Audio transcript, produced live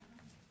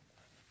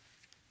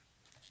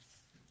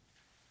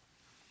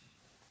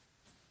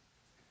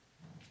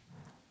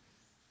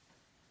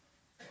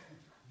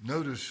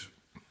Notice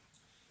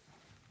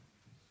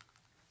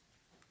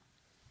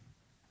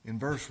in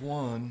verse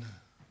 1,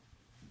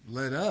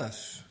 let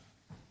us,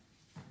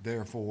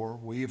 therefore,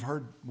 we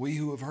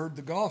who have heard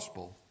the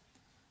gospel,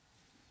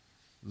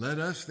 let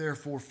us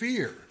therefore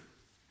fear,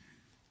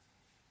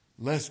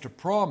 lest a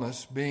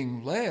promise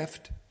being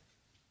left,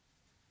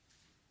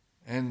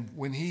 and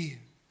when he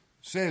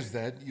says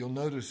that, you'll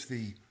notice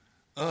the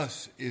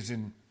us is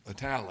in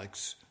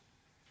italics.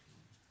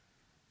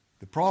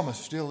 The promise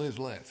still is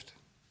left.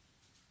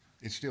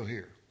 It's still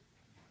here.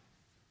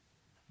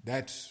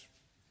 That's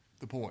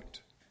the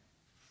point.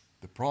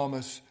 The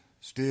promise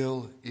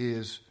still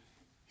is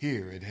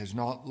here. It has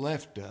not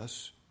left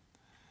us.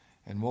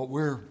 And what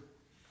we're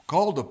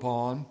called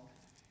upon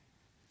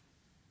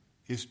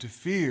is to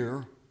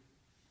fear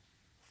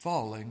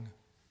falling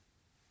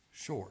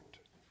short.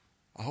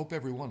 I hope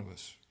every one of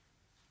us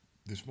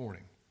this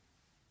morning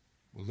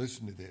will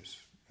listen to this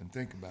and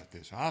think about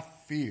this. I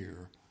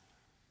fear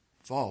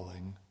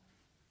falling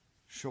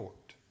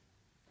short.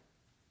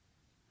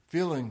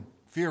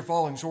 Fear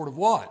falling short of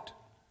what?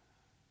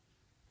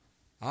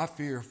 I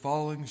fear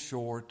falling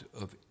short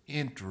of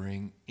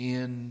entering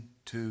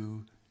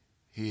into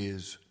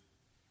his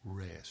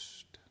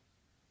rest.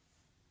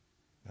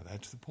 Now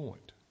that's the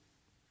point.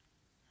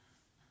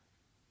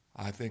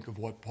 I think of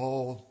what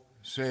Paul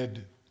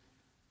said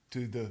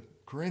to the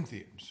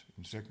Corinthians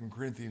in 2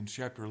 Corinthians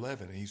chapter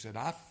 11. He said,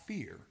 I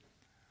fear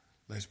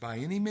lest by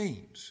any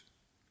means,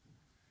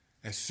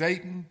 as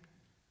Satan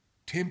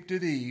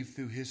tempted Eve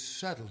through his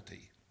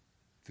subtlety,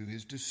 through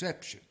his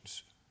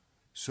deceptions,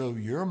 so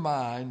your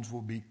minds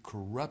will be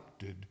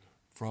corrupted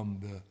from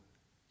the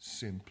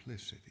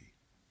simplicity,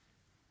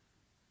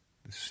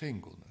 the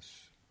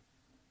singleness,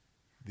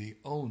 the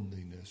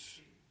onlyness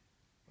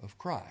of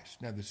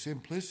Christ. Now, the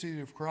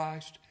simplicity of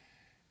Christ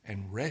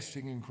and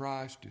resting in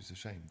Christ is the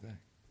same thing.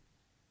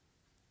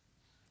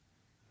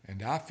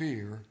 And I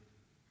fear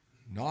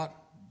not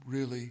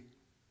really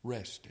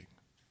resting.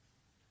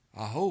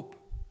 I hope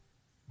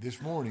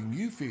this morning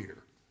you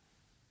fear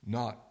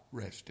not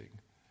resting.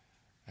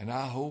 And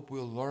I hope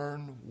we'll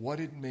learn what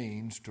it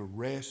means to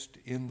rest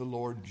in the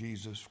Lord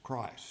Jesus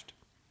Christ.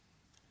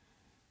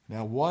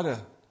 Now, what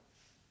a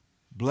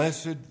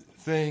blessed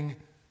thing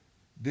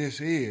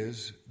this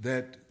is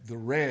that the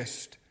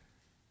rest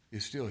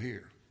is still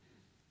here,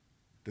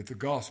 that the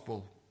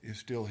gospel is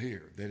still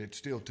here, that it's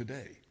still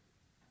today.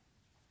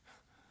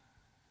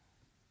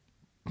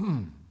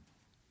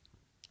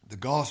 The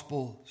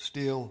gospel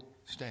still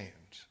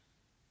stands.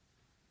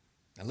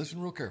 Now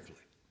listen real carefully.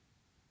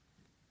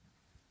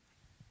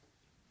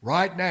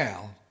 Right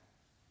now,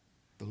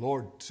 the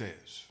Lord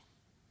says,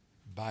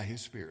 by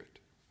his Spirit,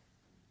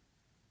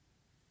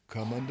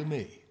 come unto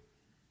me,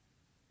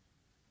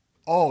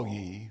 all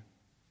ye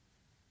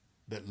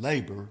that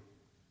labor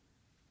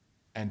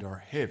and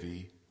are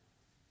heavy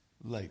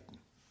laden,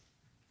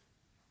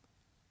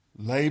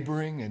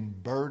 laboring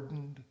and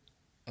burdened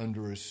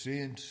under a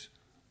sense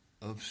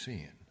of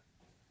sin.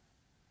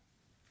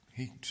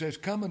 He says,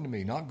 come unto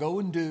me, not go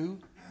and do,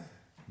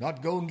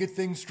 not go and get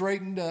things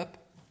straightened up.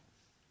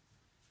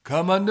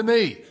 Come unto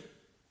me,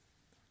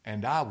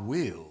 and I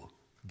will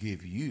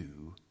give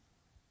you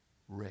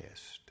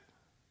rest.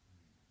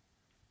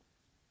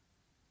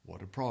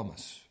 What a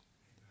promise.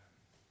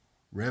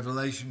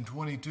 Revelation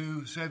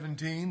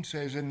 22:17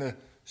 says, in the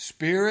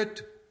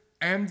Spirit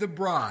and the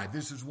bride.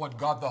 This is what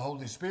God the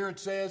Holy Spirit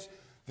says.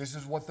 This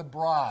is what the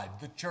bride,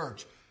 the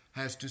church,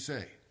 has to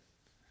say.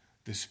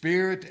 The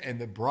Spirit and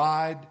the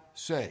bride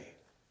say,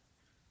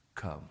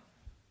 come.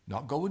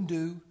 Not go and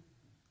do.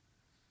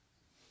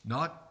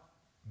 Not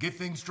get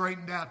things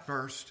straightened out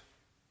first.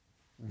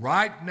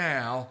 Right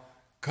now,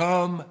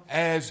 come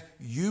as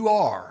you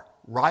are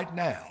right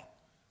now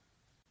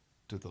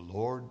to the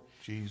Lord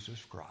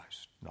Jesus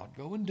Christ. Not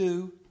go and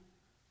do.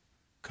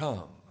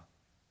 Come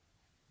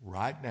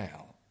right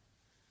now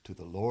to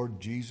the Lord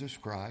Jesus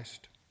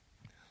Christ.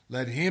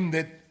 Let him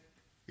that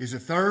is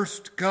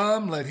athirst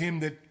come. Let him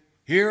that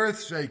heareth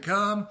say,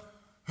 come.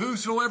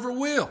 Whosoever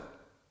will,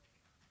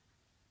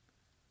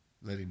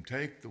 let him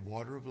take the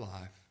water of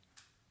life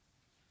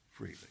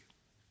freely.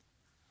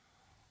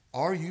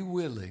 Are you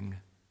willing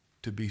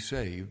to be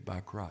saved by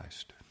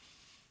Christ?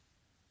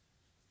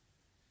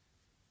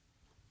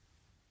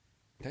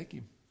 Take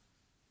him.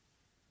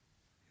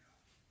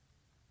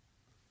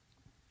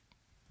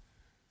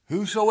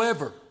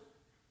 Whosoever.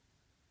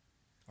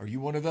 Are you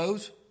one of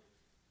those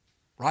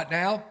right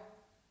now?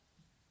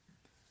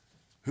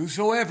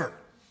 Whosoever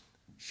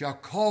shall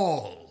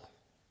call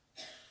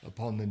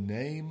upon the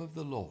name of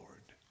the Lord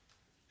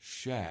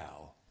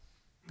shall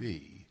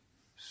be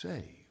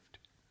saved.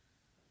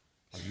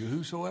 Are you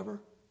whosoever?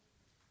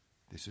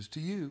 This is to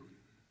you.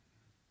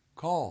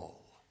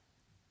 Call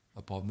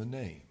upon the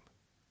name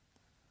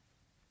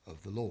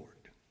of the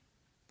Lord.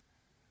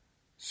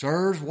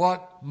 Sirs,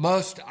 what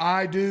must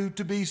I do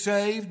to be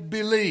saved?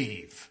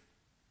 Believe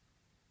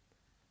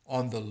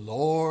on the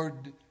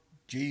Lord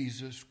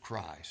Jesus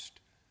Christ,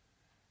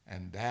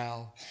 and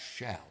thou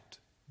shalt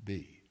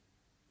be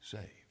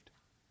saved.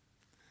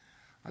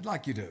 I'd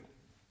like you to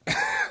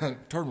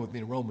Turn with me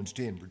to Romans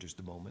 10 for just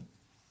a moment.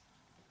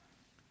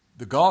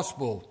 The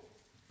gospel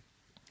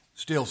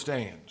still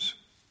stands.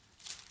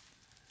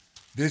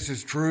 This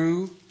is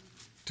true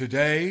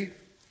today,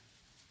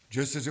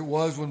 just as it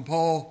was when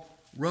Paul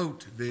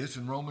wrote this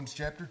in Romans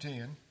chapter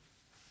 10,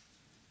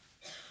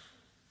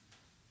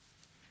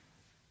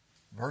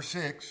 verse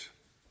 6.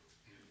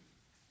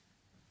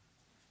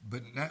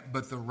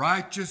 But the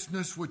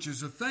righteousness which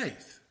is of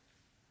faith,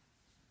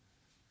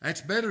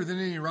 that's better than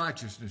any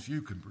righteousness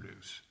you can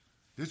produce.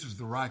 This is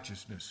the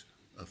righteousness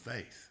of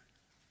faith.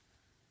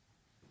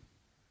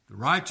 The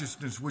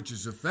righteousness which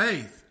is of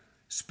faith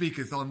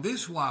speaketh on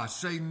this wise,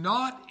 say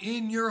not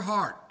in your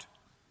heart,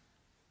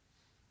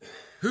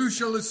 who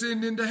shall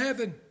ascend into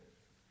heaven?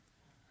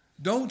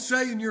 Don't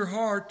say in your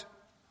heart,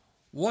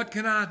 what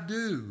can I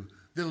do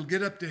that'll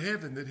get up to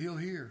heaven that he'll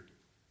hear?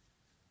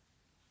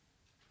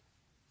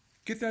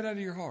 Get that out of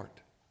your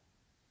heart.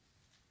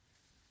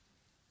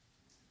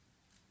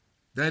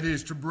 That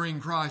is to bring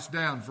Christ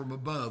down from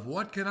above.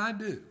 What can I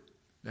do?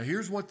 Now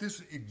here's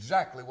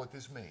exactly what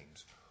this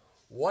means.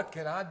 What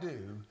can I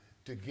do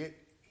to get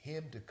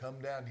him to come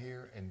down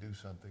here and do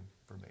something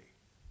for me?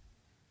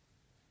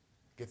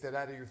 Get that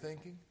out of your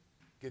thinking.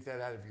 Get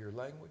that out of your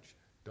language.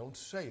 Don't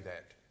say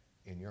that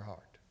in your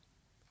heart.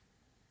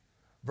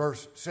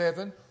 Verse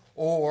 7,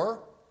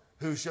 or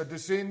who shall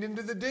descend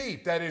into the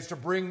deep? That is to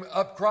bring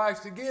up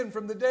Christ again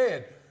from the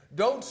dead.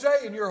 Don't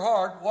say in your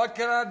heart, what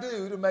can I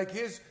do to make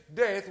his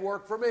death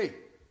work for me?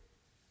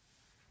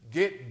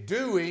 Get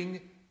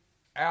doing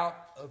out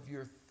of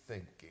your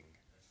thinking,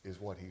 is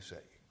what he's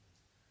saying.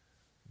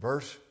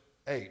 Verse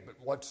 8, but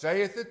what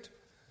saith it?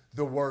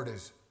 The word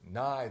is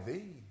nigh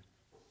thee.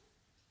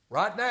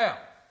 Right now,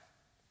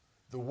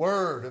 the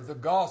word of the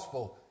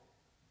gospel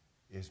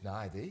is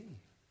nigh thee.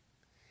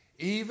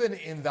 Even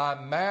in thy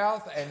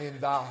mouth and in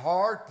thy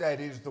heart, that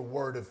is the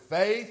word of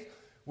faith,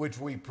 which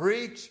we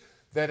preach,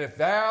 that if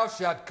thou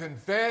shalt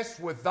confess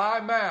with thy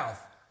mouth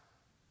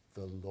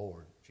the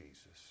Lord Jesus.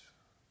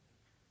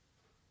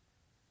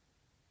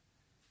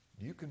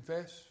 Do you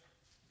confess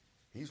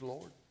he's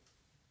Lord?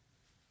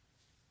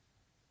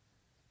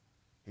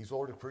 He's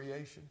Lord of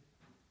creation.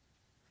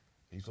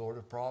 He's Lord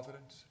of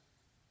providence.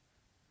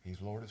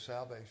 He's Lord of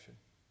salvation.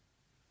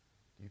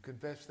 Do you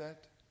confess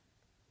that?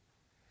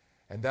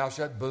 And thou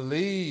shalt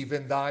believe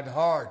in thine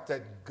heart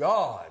that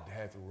God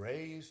hath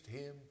raised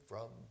him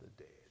from the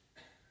dead.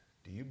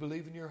 Do you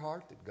believe in your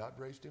heart that God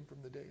raised him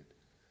from the dead?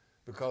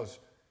 Because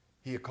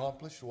he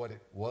accomplished what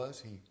it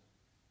was he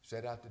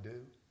set out to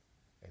do,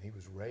 and he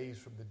was raised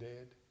from the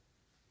dead.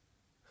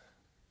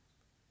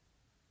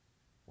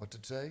 What's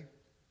it say?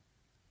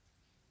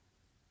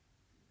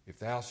 If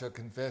thou shalt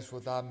confess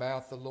with thy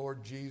mouth the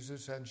Lord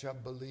Jesus, and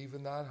shalt believe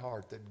in thine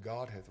heart that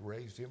God hath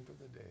raised him from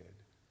the dead,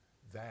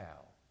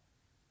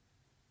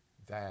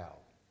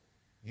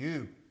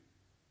 you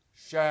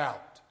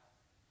shalt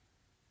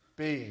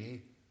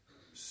be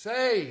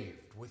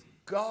saved with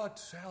God's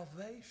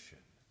salvation.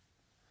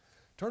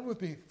 Turn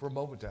with me for a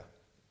moment to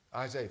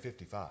Isaiah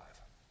 55.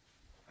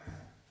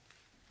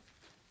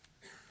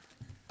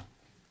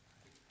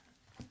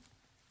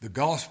 The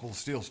gospel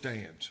still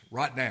stands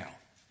right now,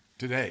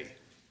 today.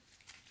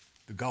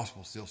 The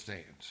gospel still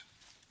stands.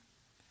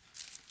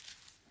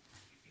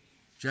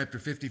 Chapter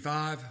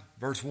 55,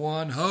 verse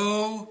 1,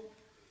 Ho,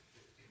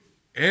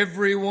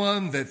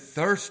 everyone that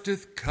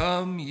thirsteth,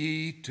 come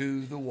ye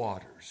to the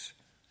waters.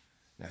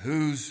 Now,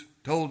 who's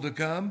told to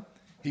come?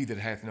 He that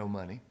hath no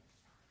money.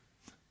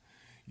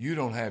 You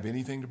don't have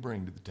anything to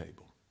bring to the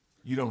table.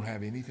 You don't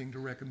have anything to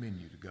recommend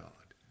you to God.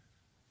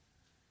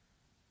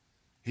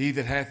 He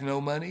that hath no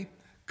money,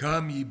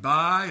 come ye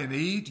buy and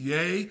eat,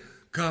 yea,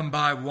 come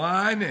buy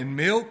wine and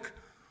milk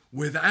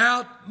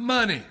without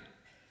money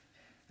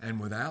and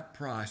without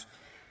price.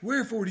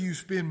 Wherefore do you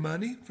spend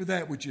money for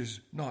that which is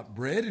not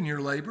bread, and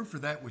your labor for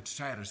that which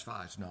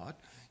satisfies not?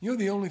 You know,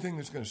 the only thing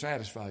that's going to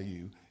satisfy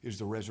you is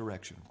the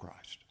resurrection of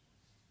Christ.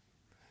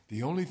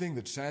 The only thing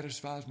that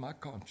satisfies my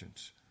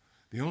conscience,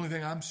 the only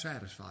thing I'm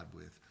satisfied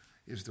with,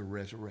 is the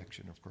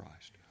resurrection of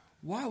Christ.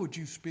 Why would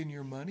you spend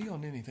your money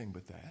on anything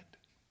but that?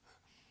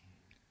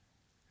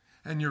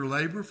 And your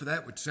labor for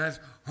that which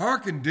says,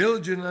 hearken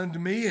diligently unto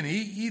me, and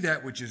eat ye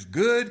that which is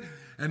good,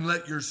 and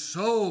let your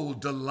soul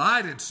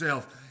delight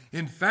itself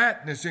in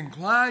fatness.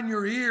 Incline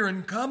your ear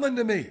and come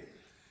unto me.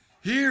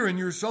 Hear, and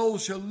your soul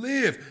shall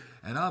live,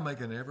 and I'll make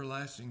an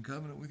everlasting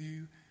covenant with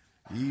you,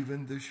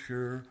 even the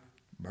sure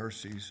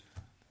mercies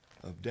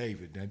of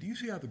David. Now, do you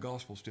see how the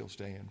gospel still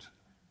stands?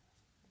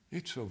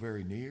 It's so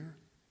very near.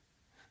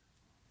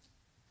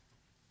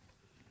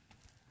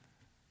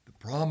 The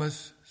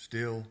promise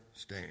still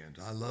stands.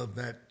 I love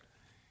that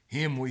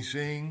hymn we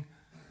sing,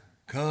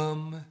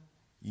 Come,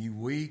 ye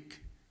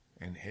weak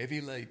and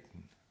heavy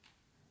laden,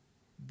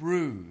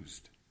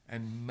 bruised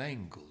and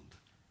mangled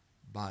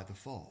by the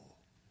fall.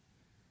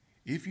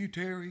 If you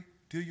tarry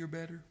till you're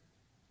better,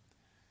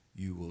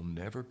 you will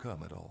never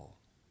come at all.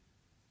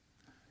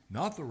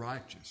 Not the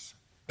righteous,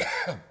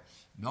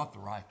 not the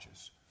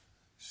righteous.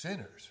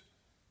 Sinners,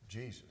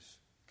 Jesus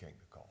came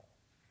to call.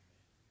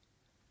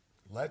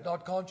 Let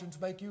not conscience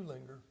make you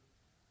linger,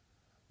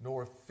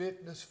 nor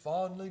fitness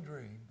fondly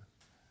dream.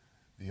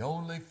 The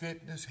only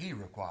fitness he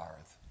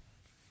requireth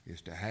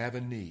is to have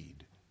a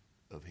need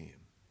of him.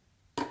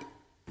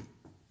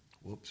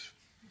 Whoops.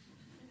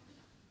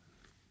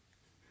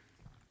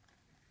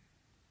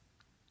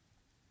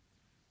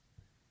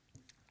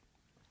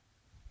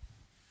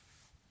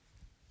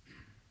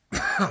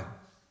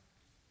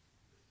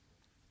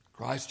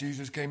 Christ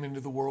Jesus came into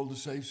the world to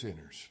save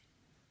sinners.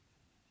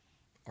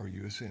 Are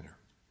you a sinner?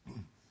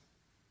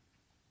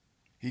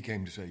 He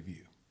came to save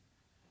you.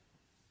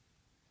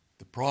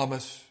 The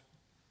promise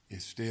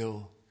is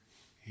still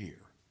here.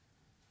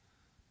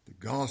 The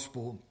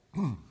gospel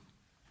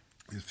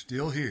is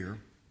still here.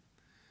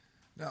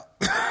 Now,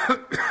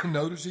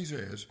 notice he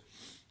says,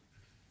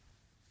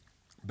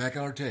 back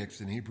in our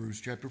text in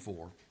Hebrews chapter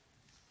 4,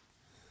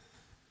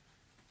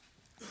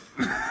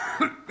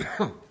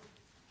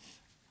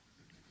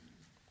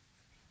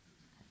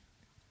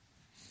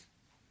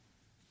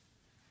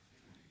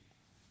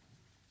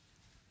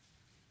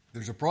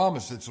 there's a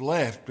promise that's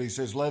left, but he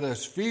says, let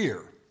us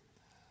fear,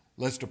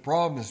 lest a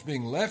promise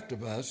being left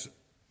of us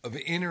of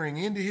entering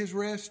into his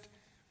rest,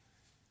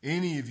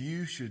 any of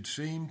you should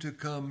seem to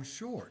come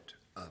short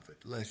of it,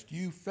 lest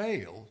you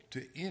fail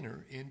to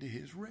enter into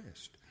his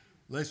rest,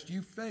 lest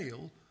you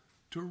fail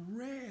to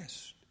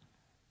rest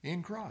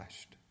in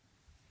Christ.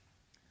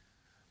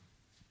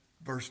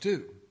 Verse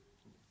 2,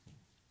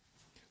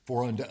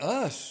 for unto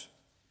us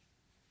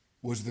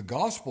was the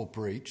gospel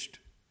preached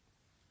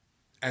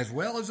as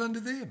well as unto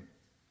them.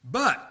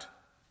 But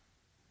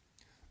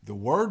the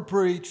word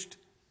preached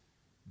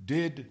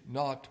did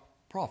not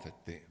profit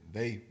them.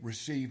 They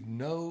received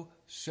no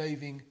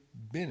saving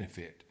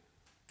benefit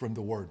from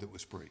the word that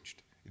was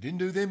preached. It didn't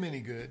do them any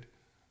good.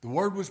 The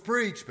word was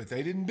preached, but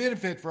they didn't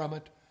benefit from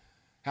it.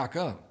 How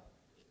come?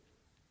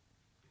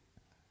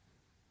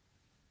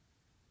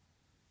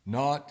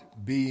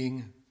 Not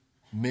being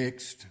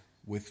mixed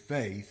with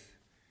faith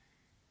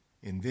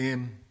in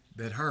them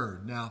that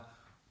heard. Now,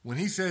 when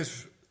he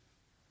says,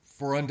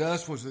 for unto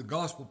us was the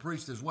gospel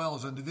preached as well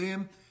as unto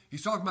them,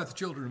 he's talking about the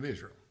children of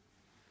Israel.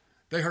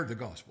 They heard the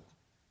gospel.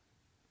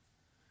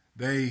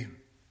 They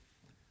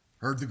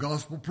heard the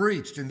gospel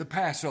preached in the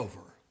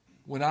Passover.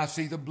 When I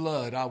see the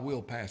blood, I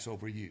will pass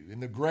over you. In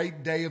the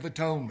great day of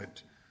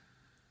atonement,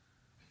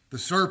 the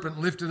serpent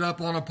lifted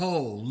up on a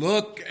pole,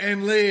 look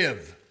and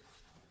live.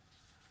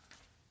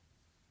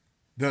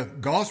 The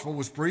gospel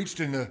was preached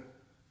in the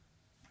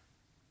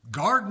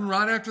garden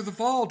right after the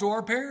fall to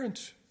our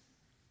parents.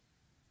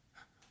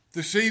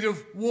 The seed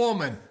of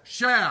woman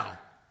shall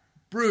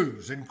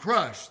bruise and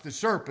crush the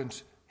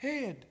serpent's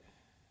head.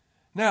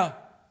 Now,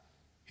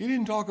 he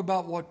didn't talk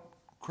about what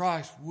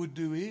Christ would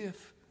do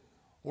if,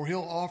 or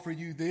he'll offer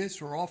you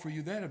this or offer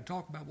you that. I'm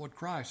talking about what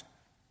Christ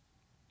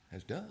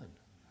has done.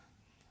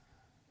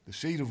 The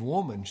seed of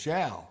woman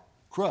shall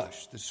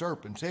crush the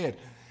serpent's head.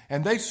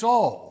 And they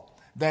saw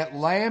that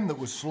lamb that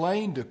was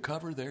slain to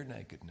cover their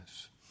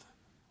nakedness.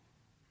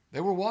 They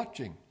were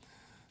watching.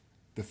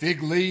 The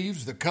fig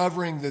leaves, the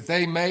covering that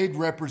they made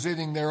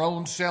representing their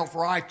own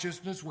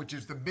self-righteousness, which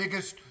is the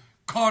biggest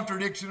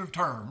contradiction of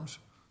terms,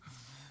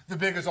 the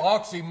biggest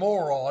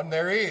oxymoron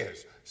there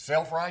is.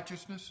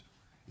 Self-righteousness,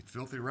 it's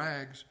filthy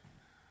rags,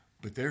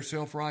 but their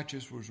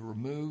self-righteousness was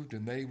removed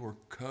and they were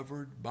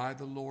covered by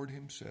the Lord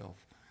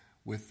himself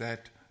with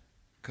that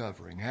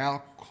covering.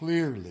 How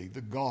clearly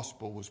the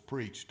gospel was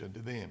preached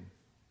unto them.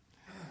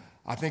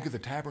 I think of the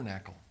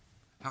tabernacle,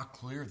 how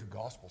clear the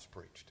gospel's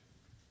preached.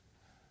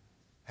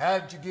 How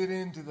did you get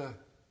into the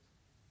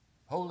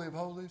Holy of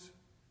Holies?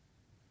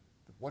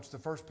 What's the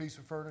first piece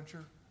of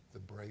furniture? The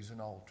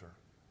brazen altar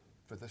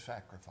for the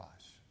sacrifice.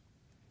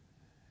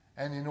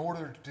 And in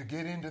order to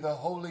get into the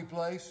holy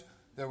place,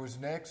 there was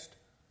next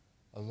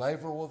a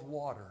laver with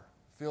water,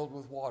 filled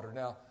with water.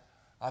 Now,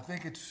 I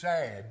think it's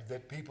sad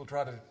that people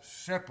try to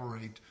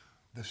separate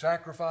the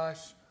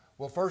sacrifice.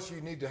 Well, first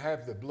you need to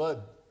have the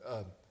blood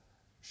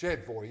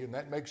shed for you, and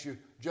that makes you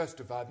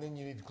justified. And then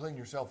you need to clean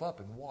yourself up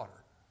in the water.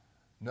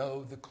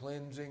 No, the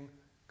cleansing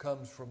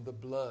comes from the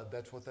blood.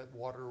 That's what that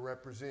water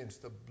represents.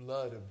 The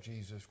blood of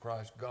Jesus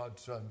Christ,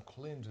 God's Son,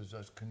 cleanses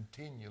us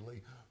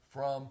continually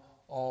from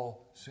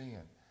all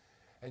sin.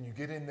 And you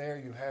get in there,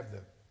 you have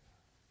the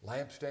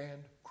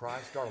lampstand,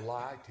 Christ our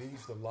light.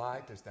 He's the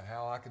light as to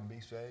how I can be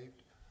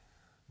saved.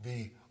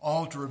 The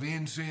altar of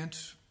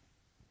incense,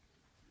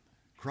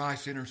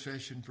 Christ's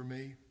intercession for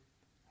me.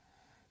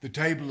 The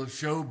table of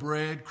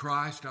showbread,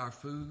 Christ our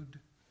food.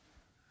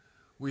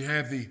 We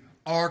have the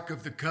Ark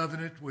of the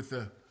Covenant with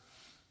the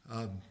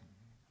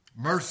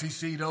mercy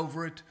seat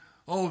over it.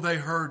 Oh, they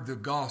heard the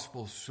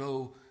gospel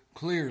so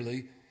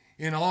clearly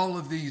in all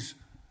of these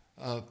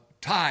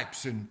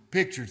types and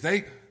pictures. They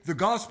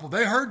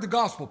heard the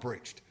gospel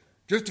preached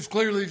just as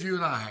clearly as you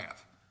and I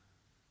have.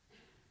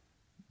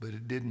 But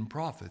it didn't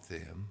profit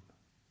them,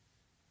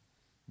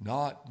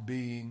 not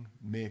being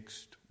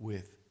mixed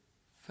with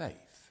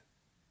faith.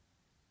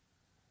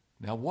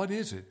 Now, what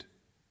is it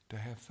to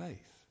have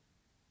faith?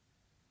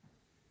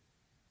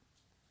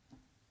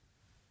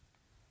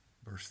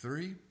 Verse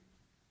 3,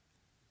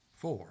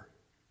 For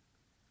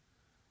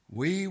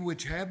we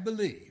which have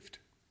believed.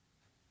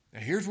 Now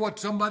here's what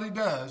somebody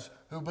does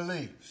who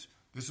believes.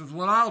 This is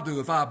what I'll do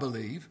if I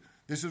believe.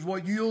 This is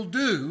what you'll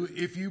do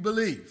if you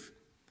believe.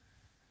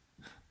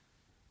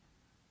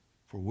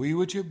 For we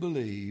which have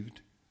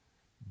believed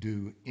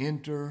do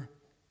enter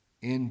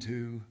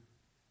into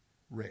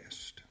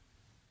rest.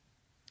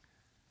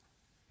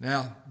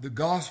 Now, the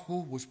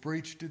gospel was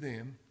preached to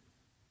them.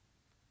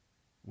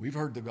 We've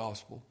heard the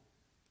gospel.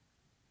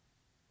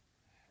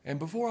 And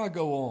before I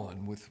go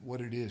on with what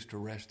it is to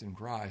rest in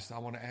Christ, I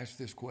want to ask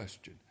this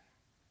question.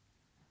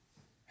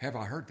 Have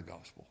I heard the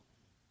gospel?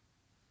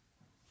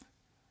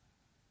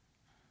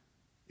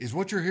 Is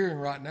what you're hearing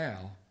right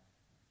now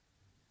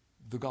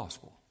the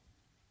gospel?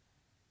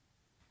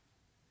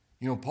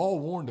 You know, Paul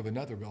warned of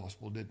another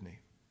gospel, didn't he?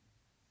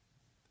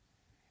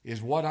 Is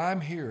what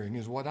I'm hearing,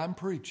 is what I'm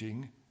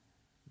preaching,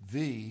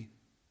 the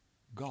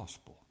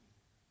gospel?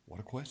 What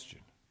a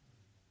question.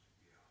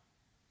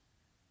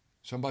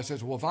 Somebody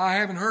says, well, if I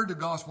haven't heard the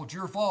gospel, it's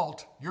your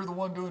fault. You're the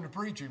one doing the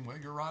preaching. Well,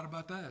 you're right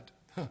about that.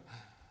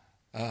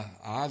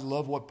 I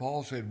love what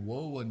Paul said,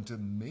 woe unto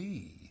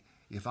me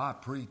if I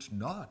preach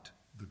not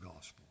the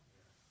gospel.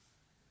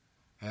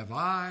 Have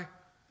I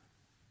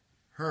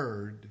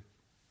heard,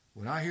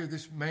 when I hear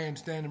this man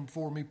standing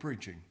before me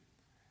preaching,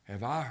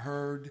 have I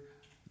heard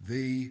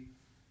the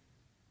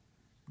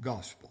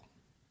gospel?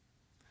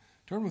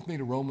 Turn with me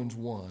to Romans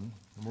 1,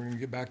 and we're going to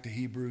get back to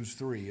Hebrews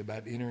 3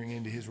 about entering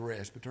into his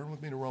rest, but turn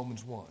with me to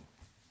Romans 1.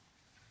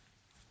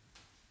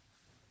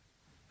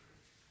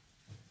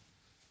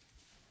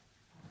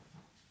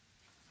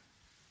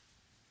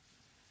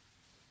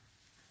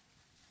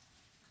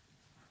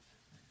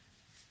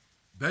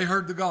 They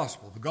heard the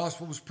gospel. The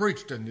gospel was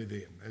preached unto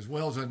them as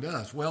well as unto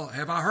us. Well,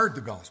 have I heard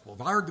the gospel?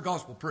 Have I heard the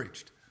gospel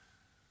preached?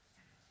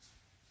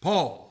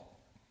 Paul,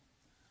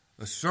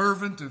 a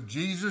servant of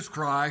Jesus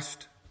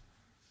Christ,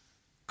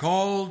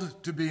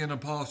 called to be an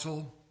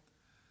apostle,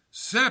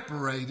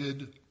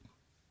 separated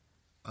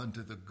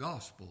unto the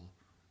gospel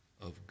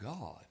of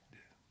God.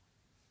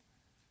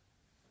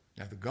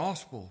 Now the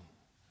gospel,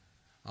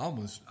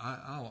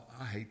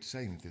 I hate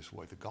saying it this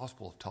way, the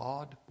gospel of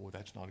Todd, boy,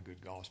 that's not a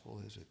good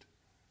gospel, is it?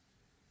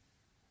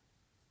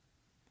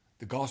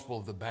 The gospel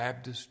of the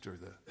Baptists or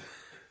the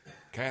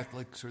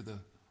Catholics or the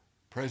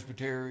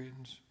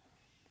Presbyterians,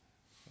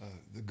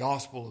 the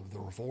gospel of the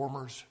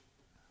Reformers.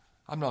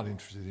 I'm not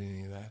interested in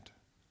any of that.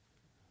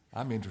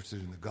 I'm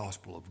interested in the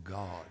gospel of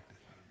God.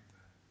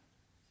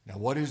 Now,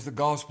 what is the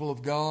gospel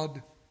of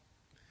God?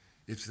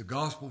 It's the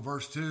gospel,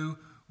 verse 2,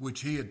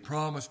 which he had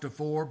promised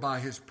afore by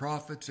his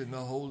prophets in the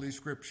Holy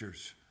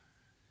Scriptures.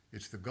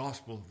 It's the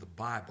gospel of the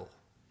Bible.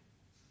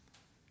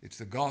 It's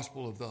the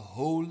gospel of the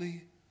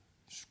Holy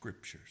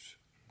Scriptures.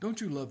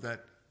 Don't you love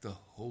that? The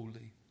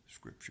Holy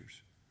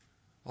Scriptures.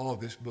 Oh,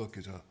 this book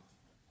is a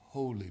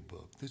holy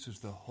book. This is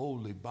the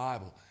Holy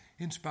Bible,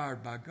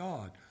 inspired by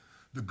God.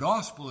 The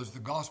gospel is the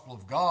gospel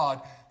of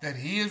God that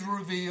he has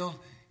revealed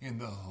in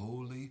the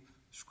Holy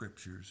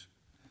Scriptures.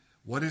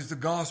 What is the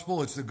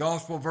gospel? It's the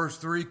gospel, verse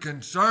 3,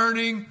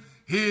 concerning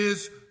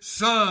his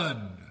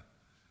Son,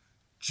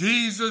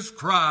 Jesus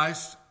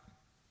Christ,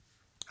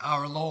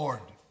 our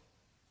Lord.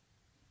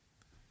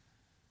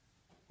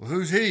 Well,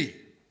 who's he?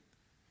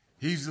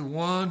 He's the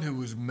one who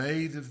was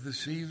made of the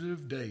seed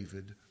of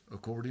David,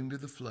 according to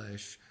the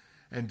flesh,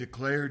 and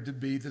declared to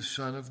be the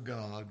Son of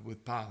God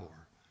with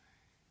power.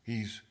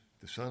 He's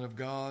the Son of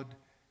God.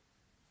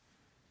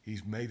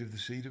 He's made of the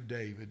seed of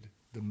David,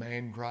 the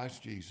man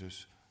Christ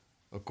Jesus,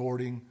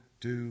 according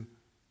to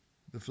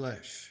the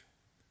flesh.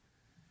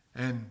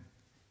 And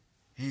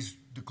he's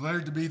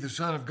declared to be the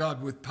Son of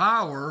God with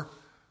power,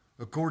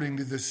 according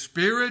to the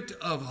Spirit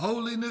of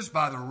holiness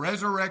by the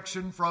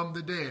resurrection from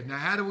the dead. Now,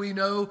 how do we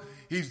know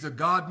he's the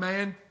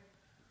God-man?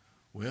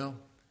 Well,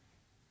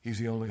 he's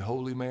the only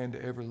holy man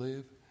to ever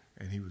live,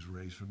 and he was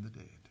raised from the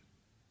dead.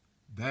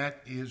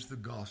 That is the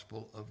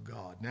gospel of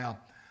God. Now,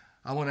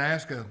 I want to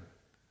ask a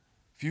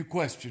few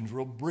questions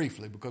real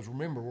briefly, because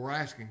remember, we're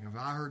asking, have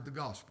I heard the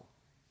gospel?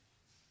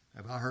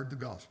 Have I heard the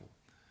gospel?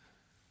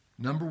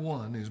 Number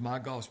one, is my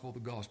gospel the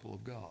gospel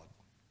of God?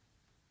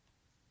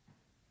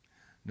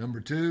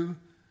 Number two,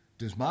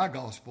 does my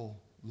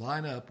gospel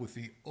line up with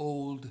the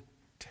Old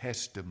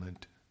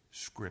Testament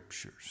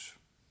Scriptures?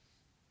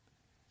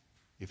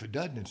 If it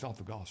doesn't, it's not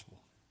the gospel.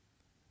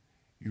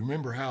 You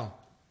remember how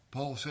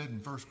Paul said in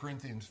 1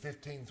 Corinthians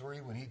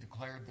 15:3 when he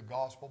declared the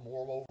gospel,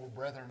 moreover,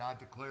 brethren, I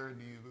declare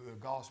unto you the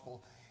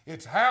gospel.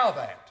 It's how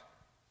that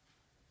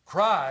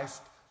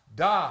Christ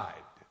died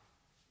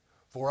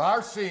for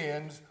our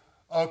sins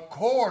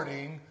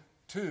according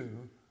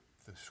to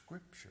the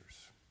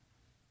Scriptures.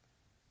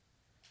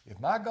 If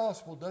my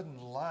gospel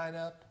doesn't line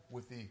up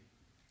with the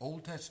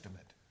Old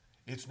Testament,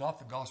 it's not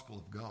the gospel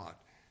of God.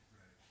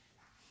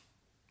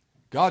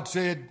 God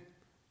said,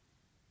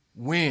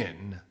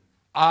 when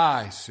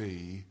I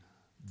see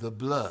the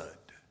blood,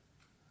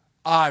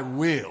 I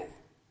will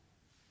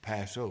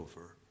pass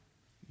over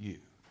you.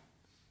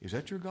 Is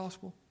that your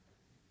gospel?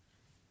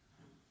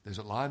 Does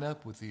it line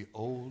up with the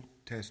Old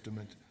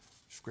Testament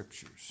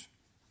Scriptures?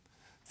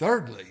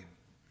 Thirdly,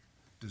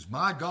 does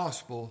my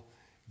gospel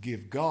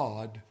give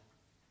God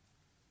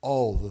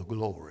all the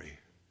glory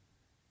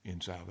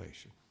in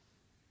salvation?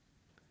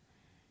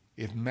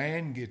 If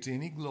man gets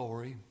any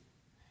glory,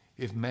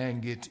 if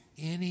man gets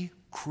any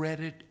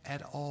credit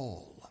at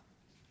all,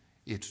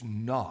 it's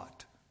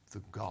not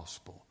the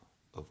gospel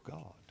of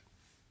God.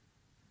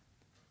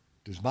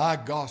 Does my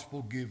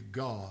gospel give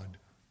God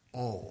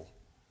all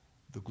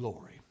the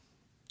glory?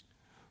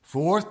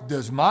 Fourth,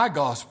 does my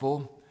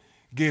gospel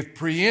give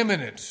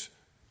preeminence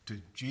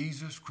to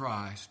Jesus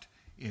Christ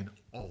in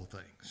all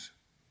things?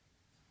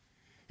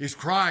 Is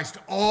Christ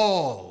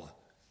all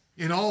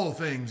in all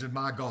things in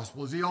my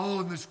gospel? Is he all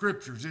in the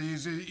scriptures?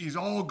 Is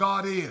all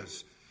God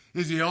is?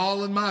 Is he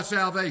all in my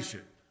salvation?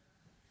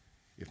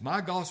 If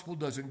my gospel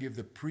doesn't give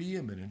the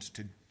preeminence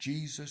to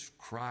Jesus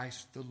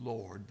Christ the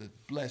Lord, the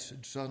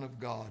blessed Son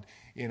of God,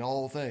 in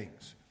all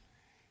things,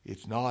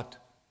 it's not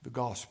the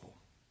gospel.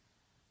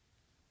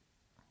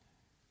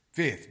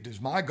 Fifth, does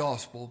my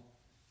gospel,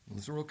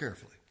 listen real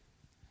carefully,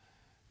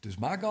 does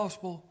my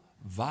gospel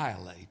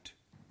violate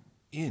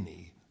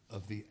any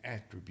of the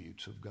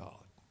attributes of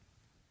God?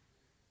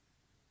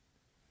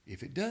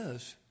 If it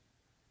does,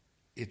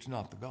 it's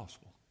not the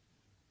gospel.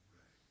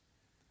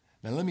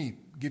 Now let me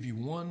give you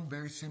one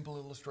very simple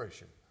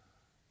illustration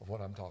of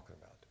what I'm talking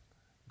about.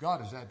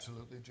 God is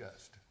absolutely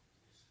just.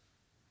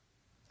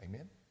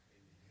 Amen?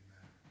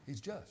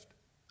 He's just.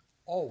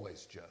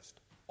 Always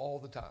just. All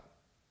the time.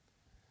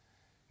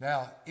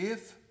 Now,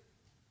 if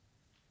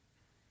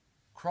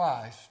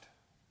Christ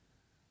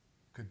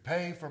could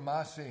pay for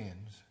my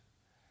sins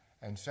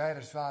and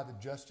satisfy the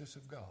justice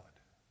of God,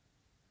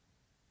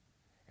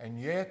 and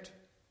yet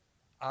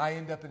I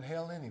end up in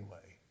hell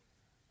anyway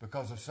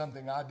because of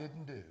something I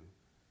didn't do,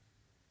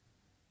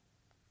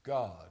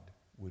 God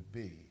would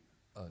be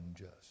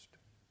unjust.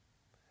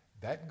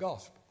 That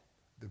gospel,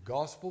 the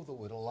gospel that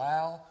would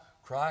allow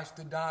Christ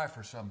to die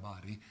for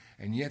somebody,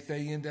 and yet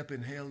they end up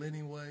in hell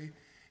anyway,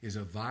 is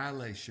a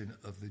violation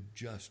of the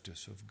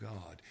justice of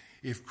God.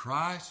 If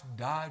Christ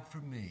died for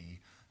me,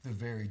 the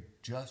very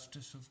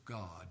justice of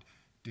God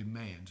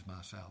demands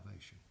my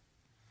salvation.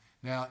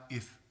 Now,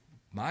 if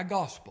my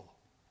gospel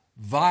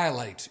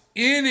violates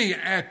any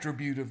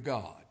attribute of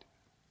God,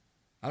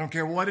 I don't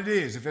care what it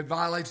is, if it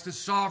violates the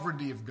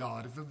sovereignty of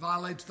God, if it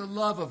violates the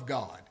love of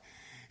God,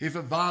 if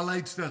it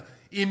violates the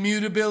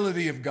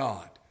immutability of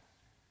God,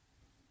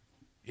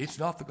 it's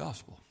not the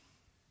gospel.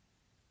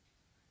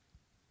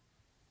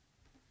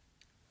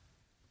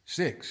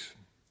 6,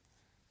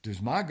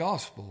 does my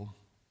gospel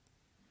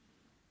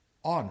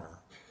honor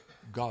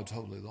God's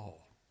holy law?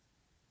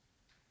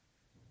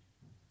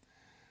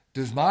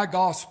 Does my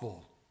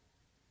gospel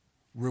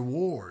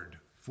reward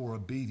for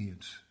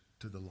obedience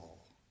to the law?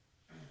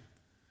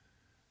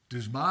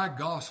 Does my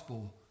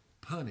gospel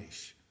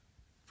punish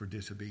for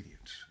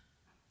disobedience?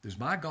 Does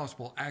my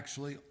gospel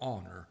actually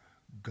honor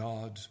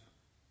God's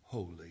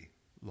holy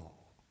law?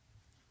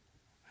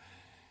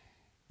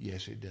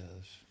 Yes, it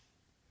does.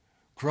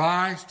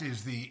 Christ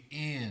is the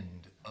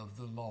end of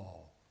the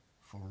law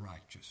for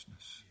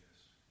righteousness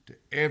to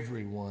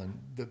everyone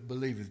that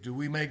believeth. Do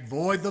we make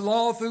void the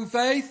law through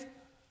faith?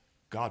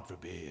 God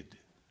forbid.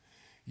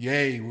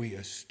 Yea, we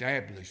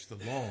establish the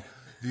law.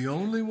 The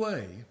only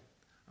way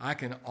I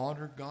can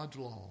honor God's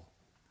law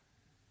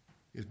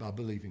is by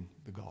believing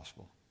the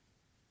gospel.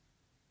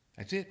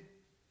 That's it.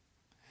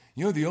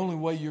 You know, the only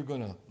way you're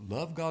going to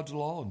love God's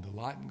law and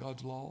delight in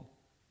God's law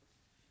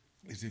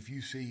is if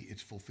you see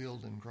it's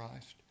fulfilled in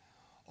Christ.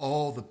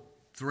 All the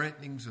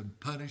threatenings and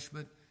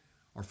punishment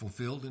are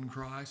fulfilled in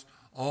Christ.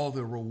 All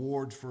the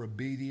rewards for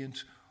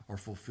obedience are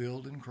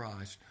fulfilled in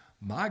Christ.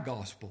 My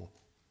gospel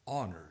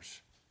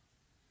honors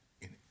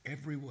in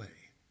every way,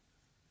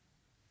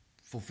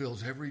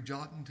 fulfills every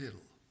jot and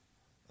tittle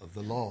of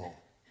the law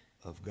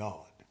of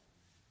God.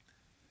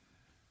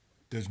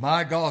 Does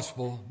my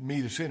gospel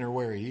meet a sinner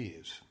where he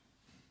is?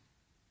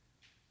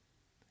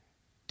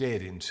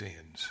 Dead in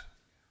sins.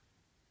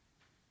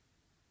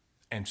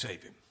 And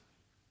save him?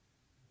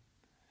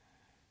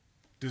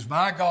 Does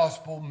my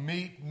gospel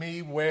meet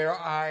me where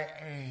I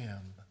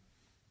am?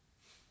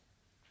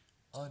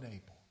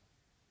 Unable,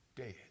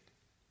 dead.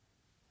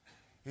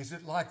 Is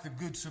it like the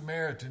Good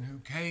Samaritan who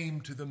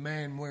came to the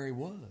man where he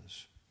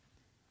was?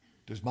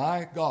 Does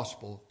my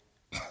gospel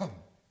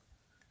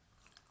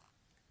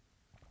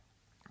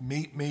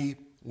meet me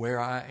where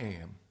I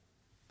am?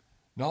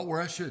 Not where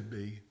I should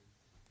be,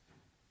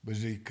 but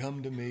does he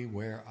come to me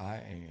where I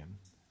am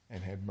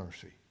and have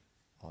mercy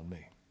on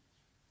me?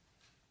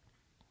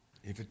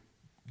 If it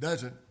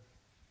doesn't,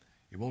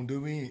 it won't do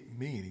me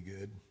any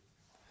good.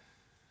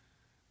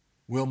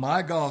 Will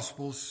my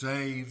gospel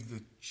save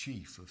the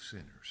chief of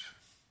sinners?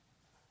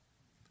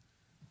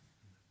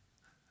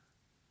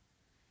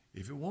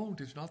 If it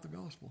won't, it's not the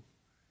gospel.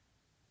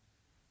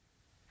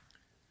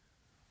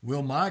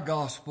 Will my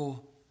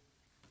gospel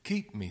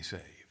keep me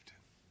saved?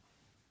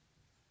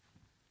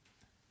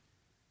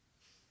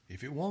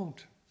 If it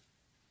won't,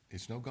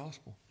 it's no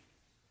gospel.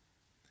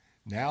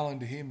 Now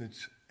unto him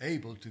that's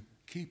able to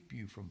keep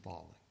you from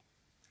falling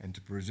and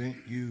to present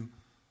you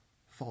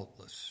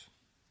faultless.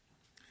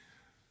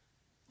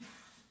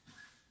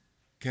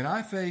 Can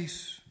I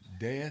face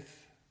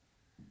death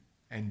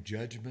and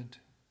judgment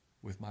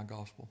with my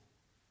gospel?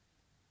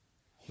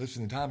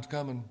 Listen, the time's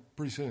coming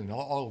pretty soon.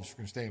 All of us are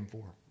going to stand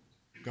for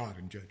God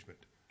in judgment.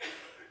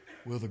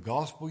 Will the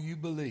gospel you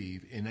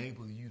believe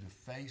enable you to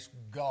face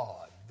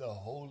God, the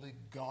holy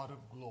God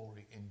of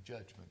glory, in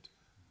judgment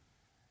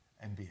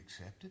and be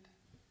accepted?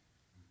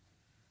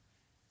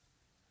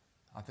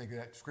 I think of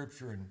that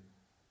scripture in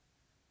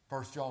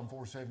 1 John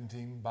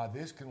 4:17, by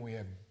this can we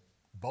have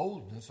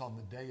boldness on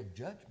the day of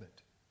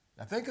judgment.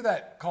 Now think of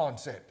that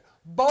concept.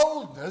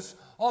 Boldness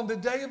on the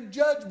day of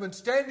judgment,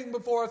 standing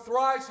before a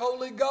thrice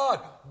holy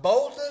God.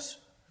 Boldness,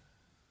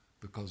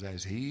 because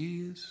as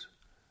He is,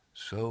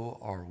 so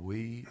are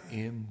we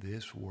in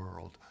this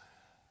world.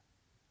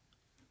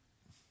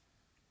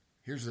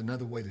 Here's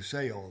another way to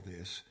say all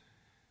this.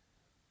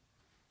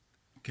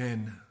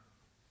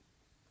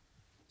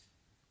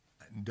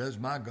 Does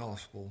my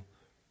gospel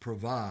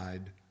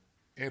provide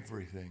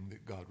everything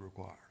that God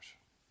requires?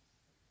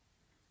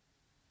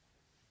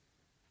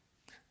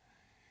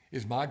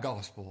 Is my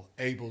gospel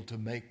able to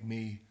make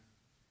me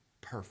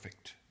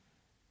perfect,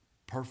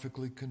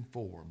 perfectly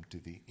conformed to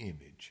the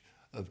image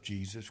of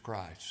Jesus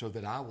Christ, so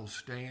that I will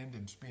stand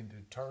and spend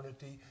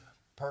eternity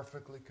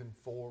perfectly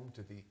conformed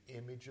to the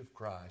image of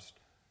Christ,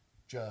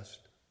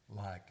 just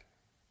like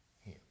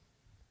Him?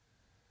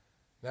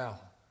 Now,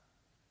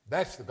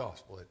 that's the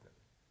gospel, isn't it?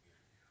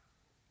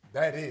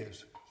 That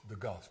is the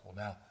gospel.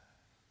 Now,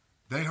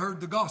 they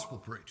heard the gospel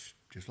preached,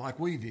 just like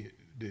we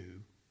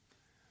do,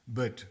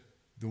 but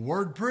the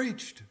word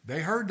preached,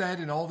 they heard that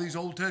in all these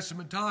Old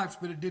Testament types,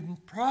 but it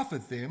didn't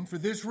profit them for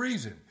this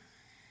reason.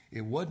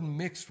 It wasn't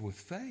mixed with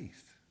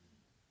faith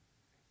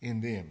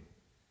in them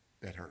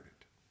that heard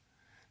it.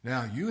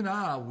 Now, you and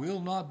I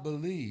will not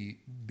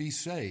be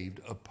saved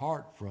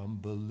apart from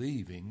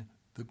believing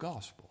the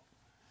gospel.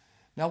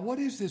 Now, what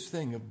is this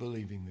thing of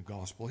believing the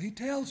gospel? He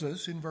tells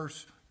us in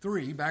verse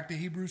 3, back to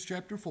Hebrews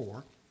chapter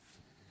 4.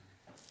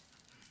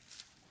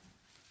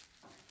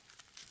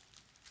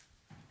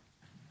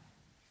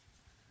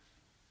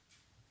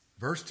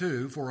 Verse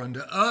 2, for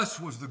unto us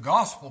was the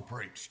gospel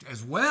preached,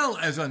 as well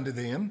as unto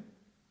them.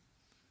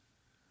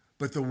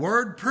 But the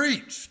word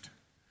preached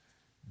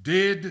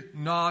did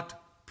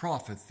not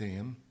profit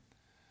them,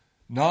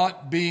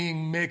 not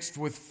being mixed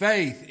with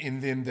faith in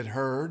them that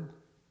heard.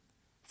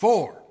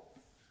 For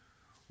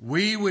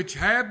we which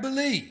have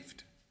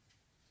believed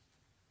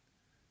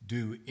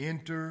do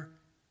enter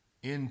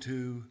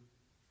into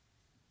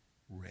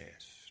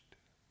rest.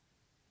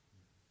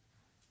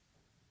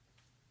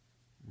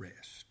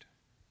 Rest.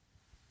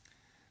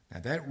 Now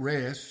that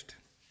rest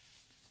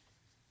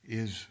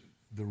is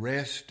the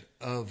rest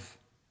of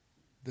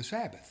the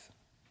Sabbath.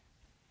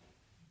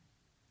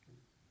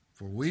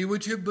 For we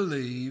which have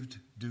believed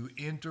do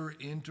enter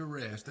into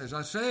rest.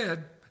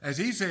 As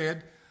he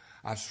said,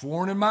 I've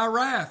sworn in my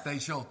wrath, they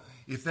shall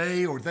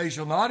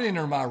not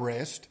enter my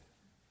rest.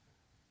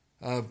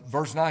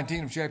 Verse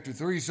 19 of chapter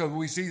 3, so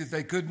we see that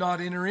they could not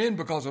enter in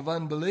because of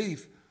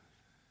unbelief.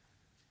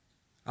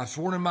 I've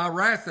sworn in my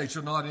wrath, they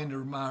shall not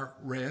enter my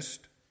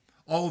rest,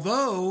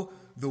 although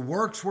the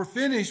works were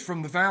finished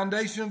from the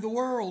foundation of the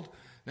world.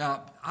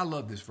 Now, I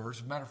love this verse.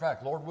 As a matter of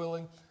fact, Lord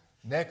willing,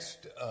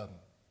 next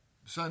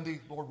Sunday,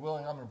 Lord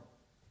willing, I'm going to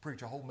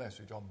preach a whole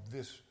message on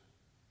this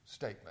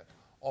statement.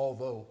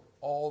 Although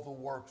all the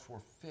works were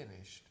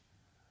finished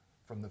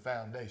from the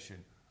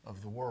foundation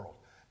of the world.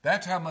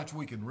 That's how much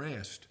we can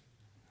rest.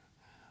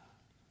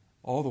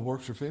 All the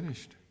works are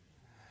finished.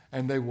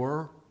 And they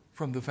were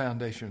from the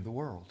foundation of the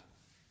world.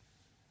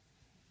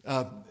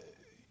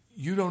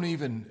 You don't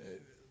even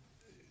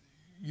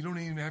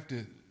have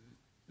to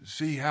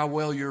see how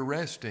well you're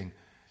resting.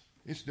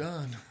 It's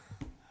done.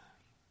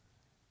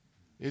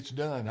 It's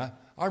done.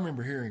 I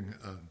remember hearing,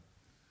 I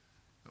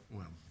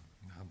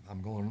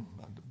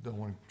don't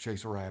want to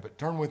chase a rabbit.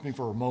 Turn with me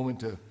for a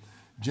moment to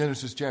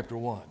Genesis chapter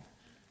 1.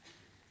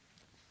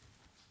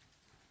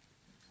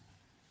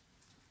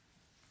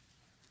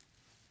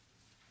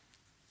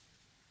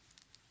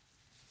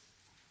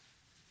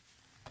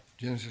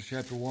 Genesis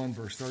chapter 1,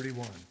 verse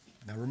 31.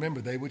 Now remember,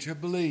 they which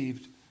have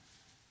believed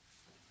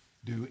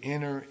do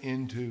enter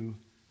into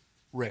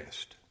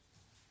rest.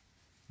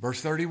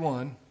 Verse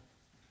 31,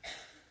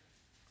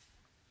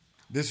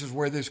 this is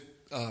where this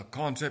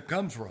concept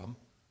comes from,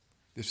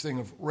 this thing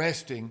of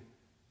resting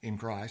in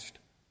Christ.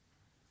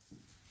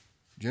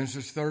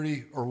 Genesis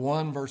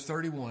 1, verse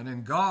 31,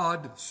 and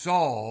God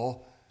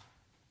saw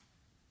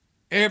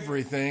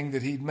everything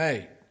that He'd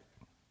made,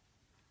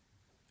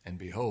 and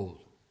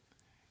behold,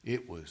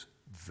 it was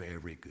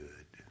very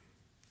good.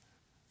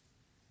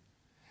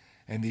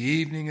 And the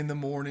evening and the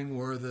morning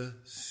were the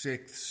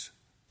sixth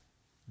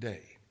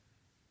day.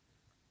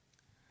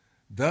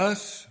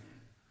 Thus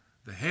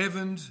the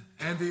heavens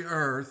and the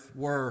earth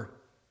were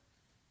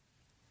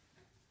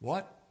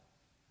what?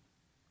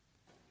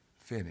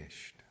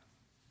 Finished.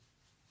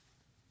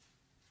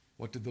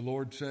 What did the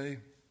Lord say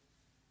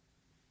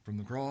from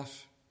the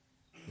cross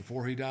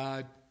before He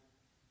died?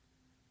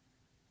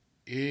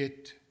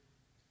 it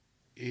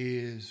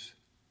is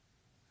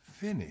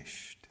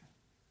finished.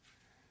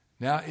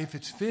 Now, if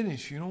it's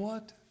finished, you know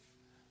what?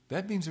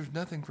 That means there's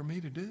nothing for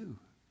me to do.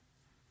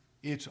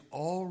 It's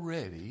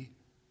already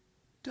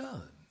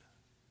done.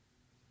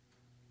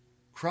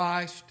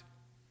 Christ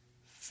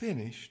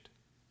finished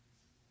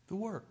the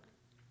work.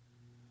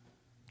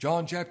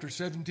 John chapter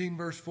 17,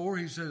 verse 4,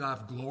 he said,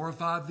 I've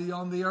glorified thee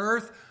on the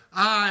earth.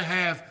 I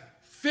have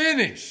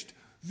finished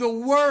the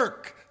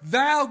work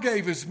thou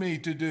gavest me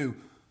to do.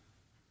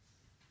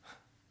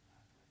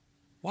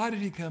 Why did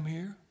he come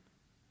here?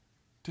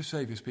 To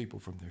save his people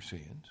from their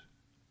sins.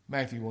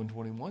 Matthew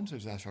 1:21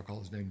 says, thou shalt call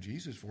his name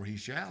Jesus, for he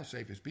shall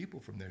save his people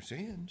from their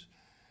sins.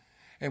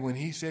 And when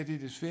he said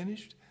it is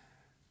finished,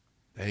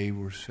 they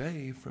were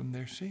saved from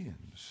their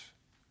sins.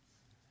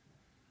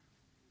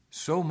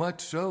 So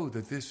much so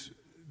that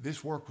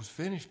this work was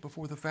finished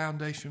before the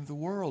foundation of the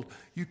world.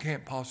 You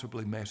can't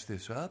possibly mess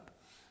this up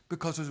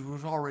because it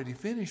was already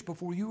finished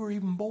before you were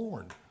even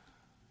born.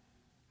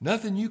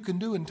 Nothing you can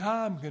do in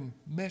time can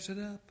mess it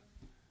up.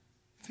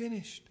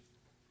 Finished.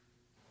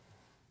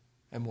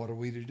 And what are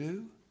we to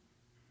do?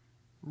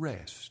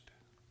 Rest.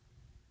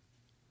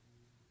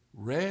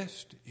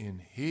 Rest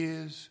in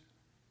his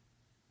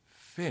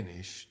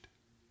finished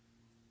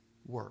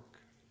work.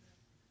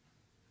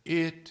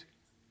 It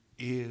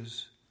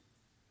is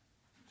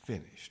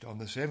finished. On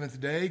the seventh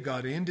day,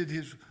 God ended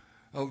his,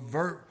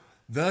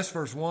 thus,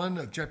 verse 1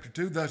 of chapter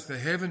 2, thus the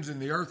heavens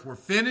and the earth were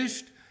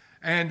finished,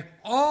 and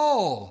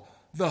all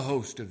the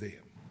host of them.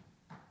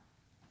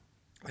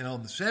 And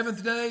on the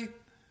seventh day,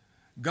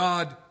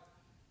 God,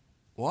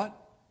 what?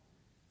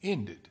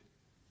 Ended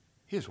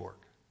his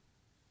work.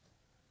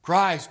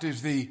 Christ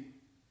is the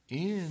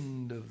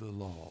end of the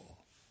law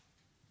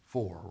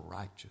for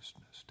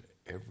righteousness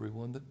to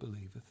everyone that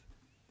believeth.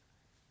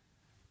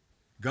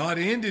 God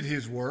ended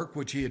his work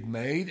which he had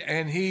made,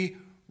 and he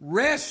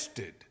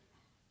rested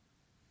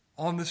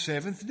on the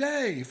seventh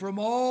day from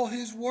all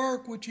his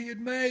work which he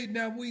had made.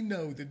 Now we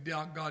know that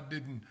God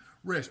didn't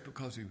rest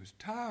because he was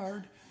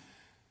tired.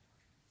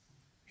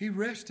 He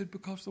rested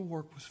because the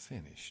work was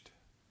finished.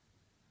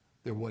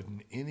 There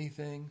wasn't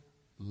anything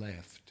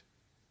left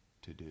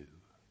to do.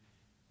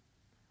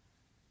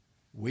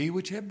 We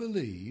which have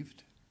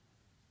believed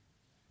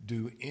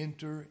do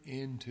enter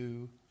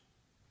into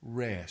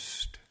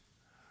rest.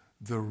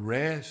 The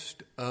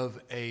rest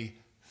of a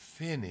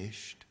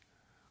finished,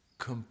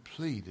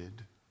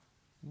 completed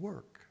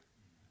work.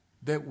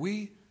 That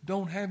we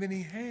don't have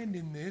any hand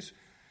in this,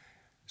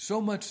 so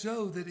much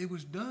so that it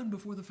was done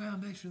before the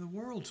foundation of the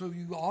world. So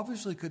you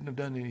obviously couldn't have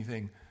done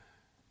anything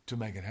to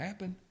make it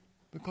happen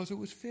because it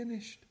was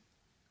finished,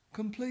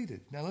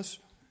 completed. Now let's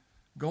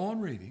go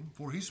on reading.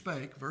 For he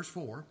spake, verse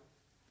 4.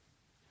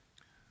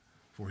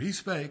 For he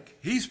spake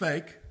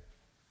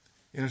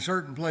in a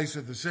certain place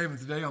of the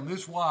seventh day on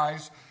this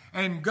wise,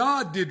 and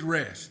God did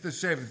rest the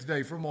seventh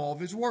day from all of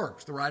his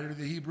works. The writer of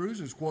the Hebrews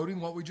is quoting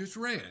what we just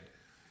read.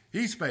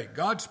 He spake,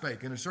 God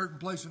spake in a certain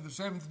place of the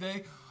seventh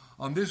day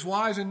on this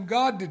wise, and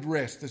God did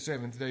rest the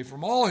seventh day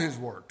from all his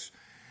works.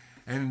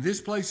 And in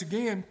this place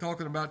again,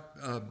 talking about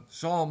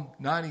Psalm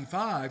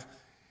 95,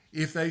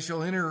 if they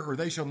shall enter or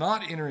they shall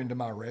not enter into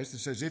my rest, it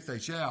says if they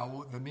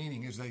shall, the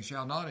meaning is they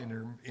shall not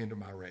enter into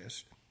my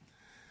rest.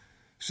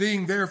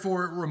 Seeing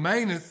therefore it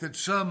remaineth that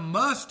some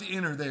must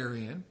enter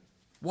therein.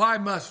 Why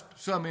must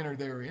some enter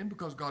therein?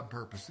 Because God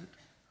purposed it.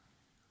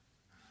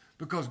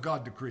 Because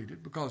God decreed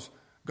it. Because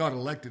God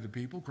elected the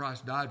people.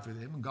 Christ died for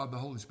them. And God the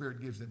Holy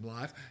Spirit gives them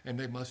life. And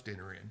they must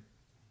enter in.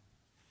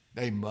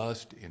 They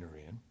must enter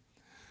in.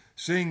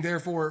 Seeing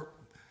therefore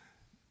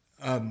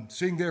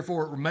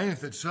it remaineth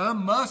that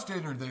some must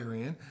enter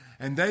therein.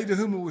 And they to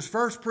whom it was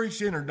first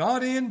preached entered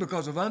not in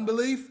because of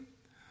unbelief.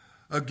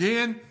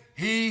 Again,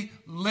 he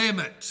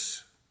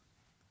limits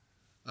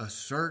a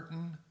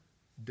certain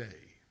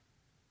day.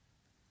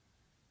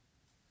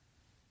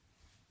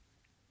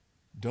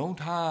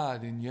 Don't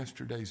hide in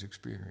yesterday's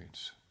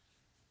experience.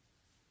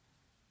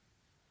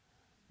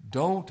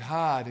 Don't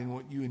hide in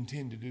what you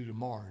intend to do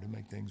tomorrow to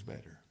make things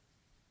better.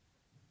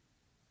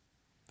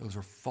 Those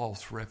are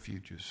false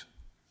refuges.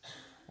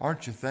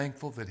 Aren't you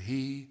thankful that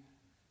he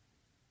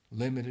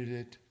limited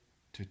it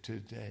to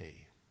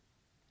today?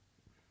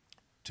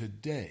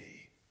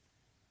 Today,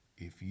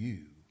 if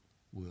you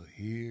will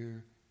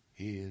hear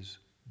his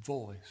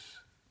voice.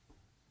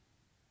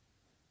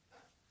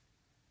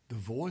 The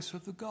voice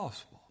of the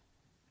gospel.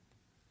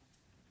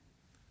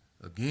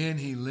 Again,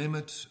 he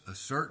limits a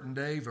certain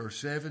day, verse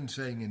 7,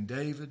 saying in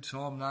David,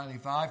 Psalm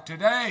 95,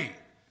 today,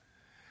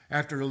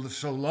 after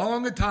so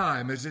long a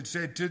time, as it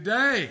said,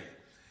 today,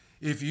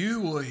 if you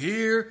will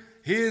hear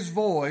his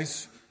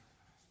voice,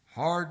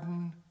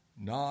 harden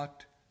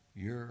not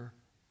your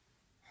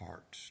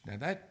hearts. Now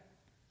that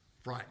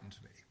frightens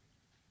me.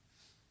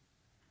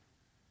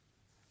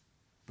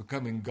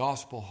 Becoming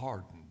gospel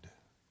hardened,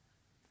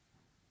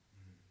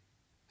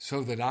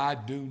 so that I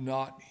do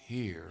not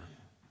hear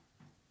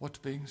what's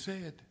being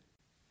said.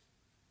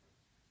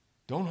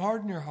 Don't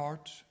harden your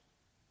hearts.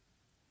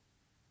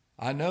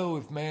 I know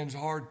if man's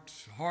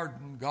heart's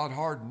hardened, God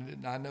hardened it,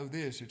 and I know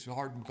this, it's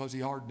hardened because he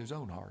hardened his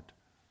own heart.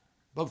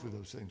 Both of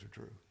those things are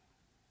true.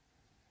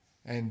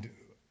 And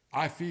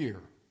I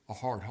fear a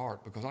hard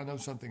heart because I know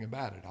something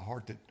about it, a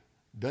heart that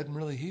doesn't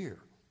really hear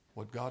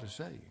what God is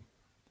saying.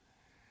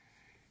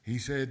 He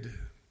said,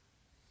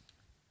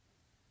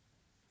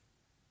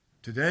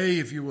 today,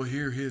 if you will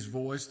hear his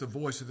voice, the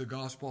voice of the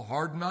gospel,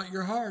 harden not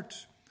your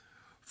hearts.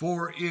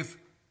 For if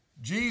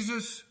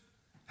Jesus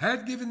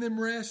had given them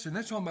rest, and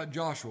that's talking about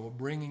Joshua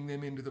bringing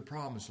them into the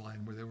promised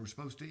land where they were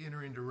supposed to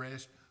enter into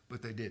rest,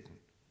 but they didn't.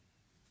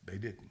 They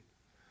didn't.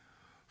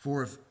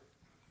 For if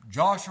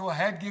Joshua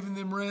had given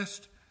them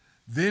rest,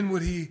 then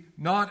would he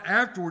not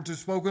afterwards have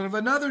spoken of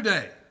another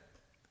day?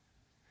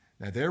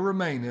 Now there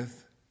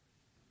remaineth,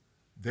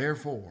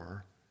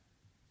 therefore,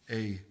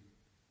 a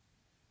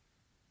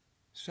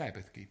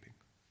Sabbath keeping.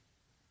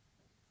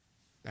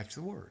 That's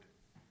the word.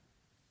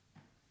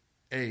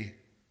 A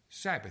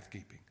Sabbath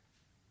keeping.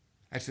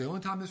 That's the only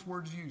time this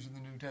word is used in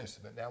the New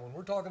Testament. Now, when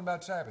we're talking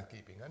about Sabbath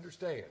keeping,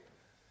 understand,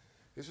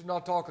 this is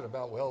not talking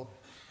about, well,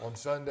 on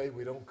Sunday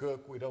we don't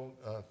cook, we don't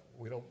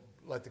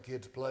let the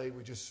kids play,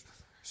 we just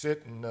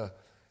sit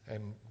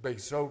and be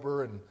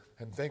sober and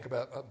think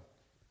about.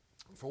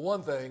 For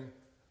one thing,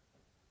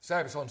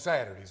 Sabbath's on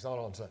Saturdays, not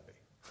on Sunday.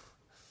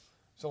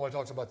 Somebody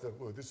talks about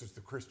this is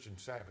the Christian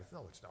Sabbath.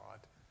 No, it's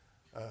not.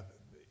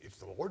 It's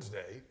the Lord's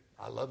Day.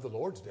 I love the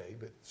Lord's Day,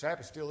 but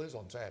Sabbath still is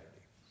on Saturday.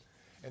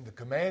 And the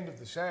command of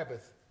the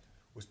Sabbath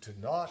was to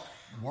not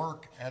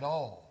work at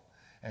all.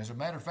 As a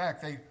matter of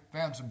fact, they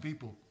found some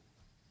people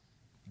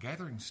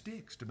gathering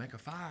sticks to make a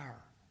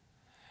fire.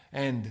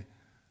 And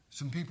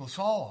some people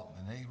saw them,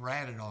 and they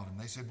ratted on them.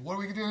 They said, what are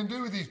we going to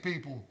do with these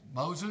people,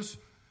 Moses?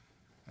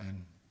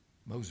 And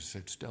Moses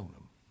said, stone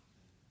them.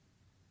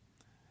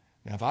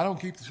 Now, if I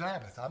don't keep the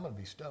Sabbath, I'm going to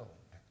be stoned.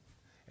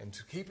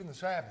 And keeping the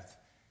Sabbath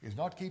is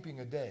not keeping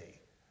a day.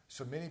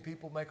 So many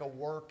people make a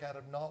work out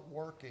of not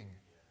working.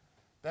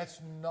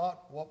 That's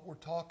not what we're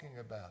talking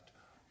about.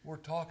 We're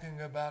talking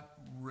about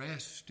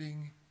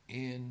resting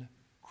in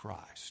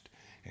Christ.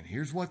 And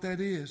here's what that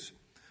is.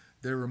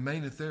 There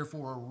remaineth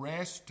therefore a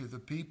rest to the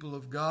people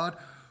of God,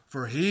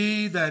 for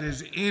he that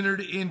is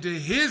entered into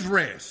his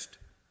rest.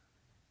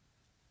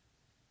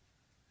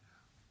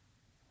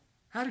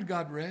 How did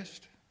God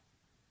rest?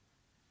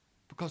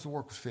 Because the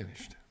work was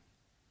finished.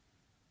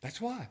 That's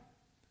why.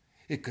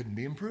 It couldn't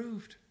be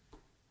improved.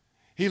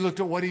 He looked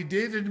at what he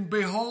did, and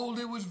behold,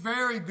 it was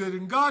very good.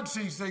 And God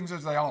sees things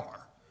as they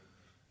are.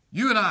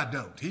 You and I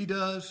don't. He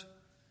does.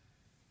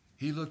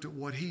 He looked at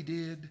what he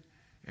did,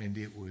 and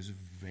it was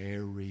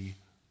very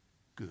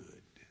good.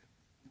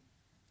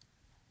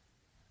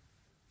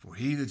 For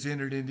he that's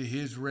entered into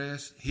his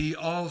rest, he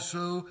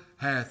also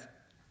hath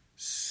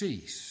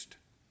ceased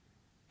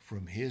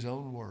from his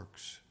own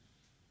works,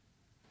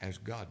 as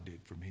God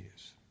did from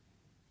his.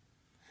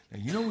 Now,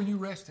 you know when you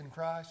rest in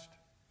Christ?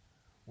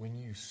 When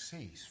you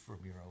cease from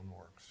your own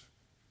works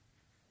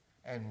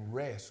and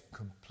rest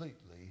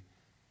completely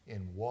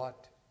in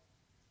what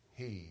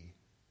he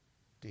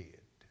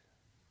did.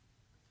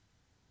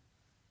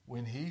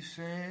 When he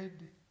said,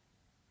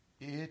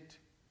 it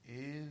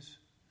is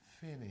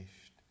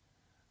finished,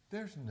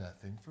 there's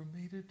nothing for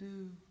me to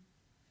do.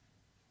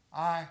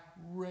 I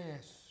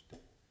rest.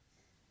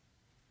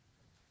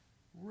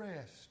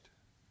 Rest.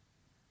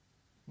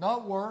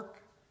 Not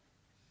work,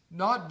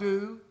 not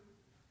do.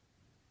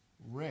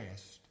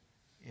 Rest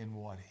in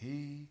what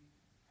he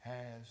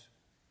has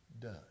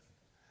done.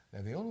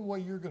 Now, the only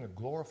way you're going to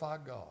glorify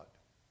God,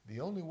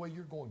 the only way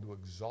you're going to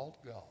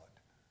exalt God,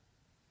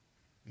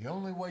 the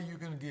only way you're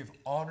going to give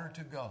honor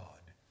to God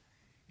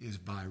is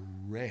by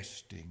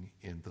resting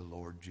in the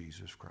Lord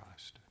Jesus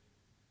Christ.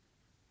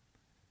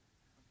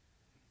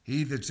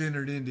 He that's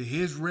entered into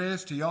his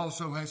rest, he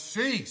also has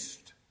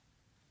ceased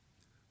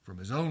from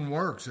his own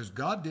works as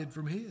God did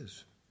from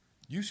his.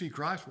 You see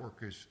Christ's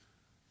work as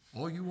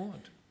all you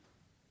want.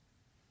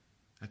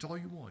 That's all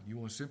you want. You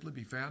want to simply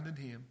be found in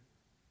him.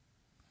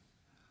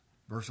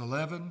 Verse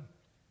 11,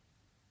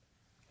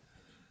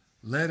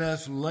 let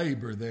us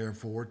labor,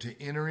 therefore,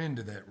 to enter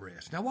into that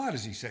rest. Now, why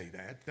does he say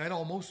that? That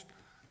almost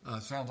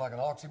sounds like an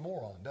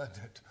oxymoron, doesn't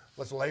it?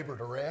 Let's labor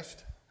to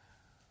rest.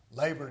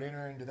 Labor to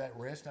enter into that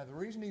rest. Now, the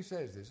reason he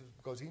says this is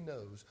because he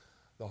knows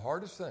the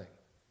hardest thing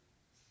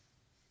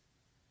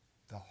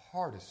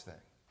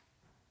that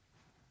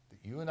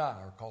you and I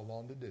are called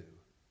on to do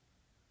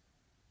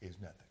is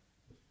nothing.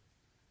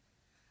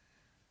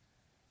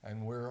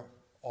 And we're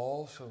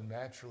all so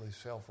naturally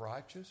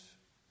self-righteous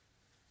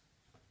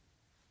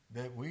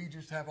that we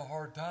just have a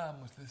hard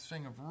time with this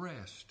thing of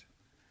rest.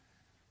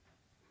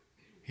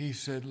 He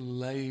said,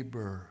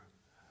 labor,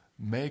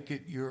 make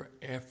it your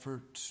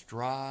effort,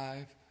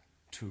 strive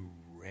to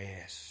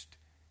rest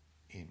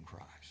in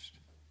Christ.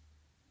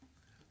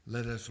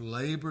 Let us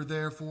labor,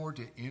 therefore,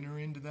 to enter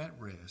into that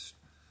rest,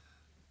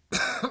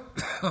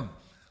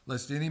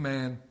 lest any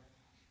man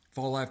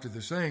fall after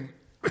the same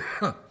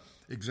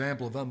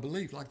example of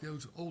unbelief, like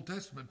those Old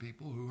Testament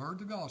people who heard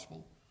the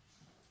gospel,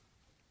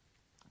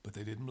 but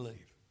they didn't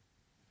believe.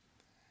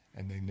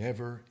 and they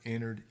never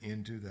entered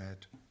into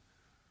that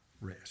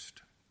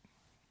rest.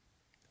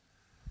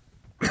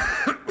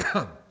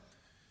 Do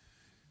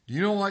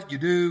you know what you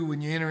do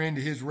when you enter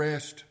into his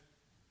rest?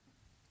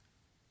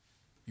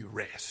 You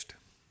rest.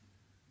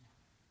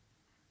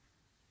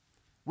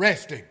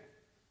 Resting.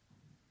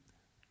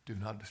 Do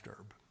not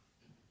disturb.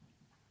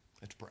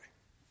 Let's pray.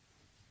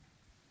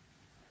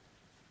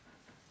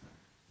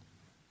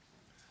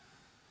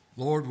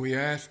 Lord, we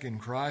ask in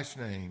Christ's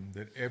name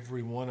that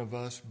every one of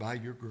us, by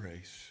your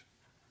grace,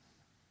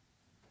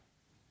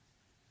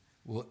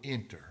 will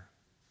enter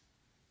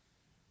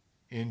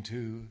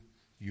into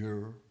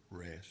your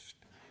rest.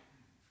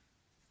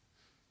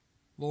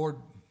 Lord,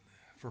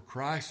 for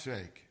Christ's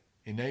sake,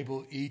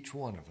 enable each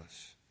one of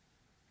us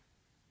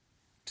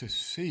to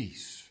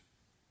cease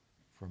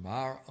from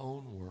our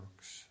own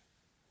works,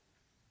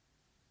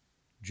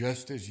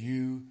 just as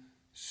you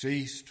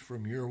ceased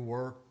from your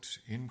works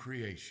in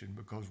creation,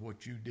 because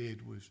what you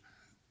did was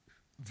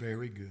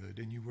very good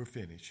and you were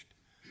finished.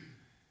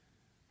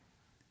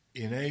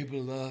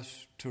 Enable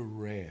us to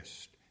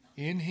rest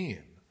in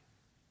him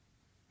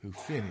who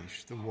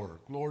finished the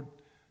work. Lord,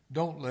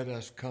 don't let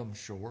us come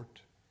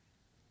short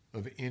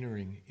of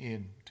entering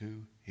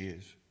into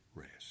his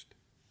rest.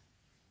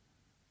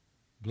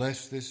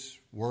 Bless this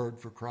word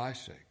for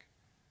Christ's sake.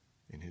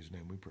 In his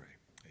name we pray.